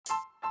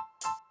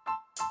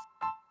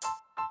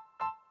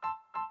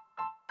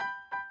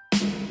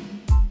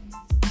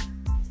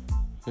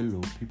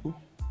Hello, people.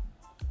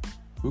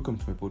 Welcome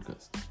to my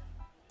podcast.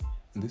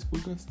 In this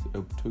podcast,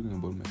 I'll be talking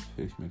about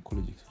my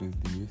college experience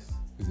in the US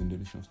as an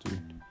international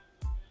student.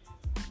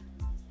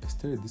 I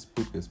started this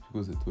podcast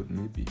because I thought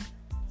maybe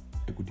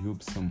I could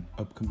help some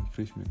upcoming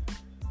freshmen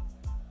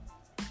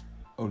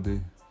out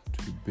there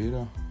to be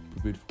better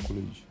prepared for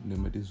college, and I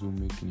might as well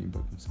make an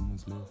impact on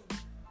someone's life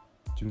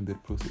during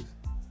that process.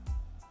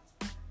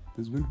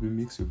 There's going to be a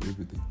mix of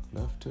everything: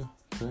 laughter,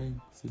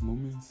 crying, sad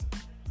moments,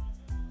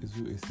 as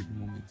well as happy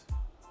moments.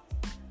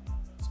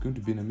 It's going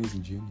to be an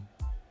amazing journey.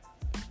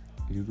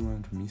 You don't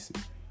want to miss it.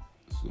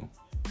 So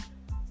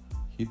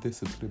hit the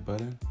subscribe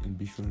button and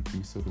be sure not to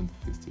miss out on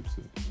the first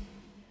episode.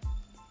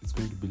 It's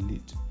going to be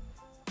lit.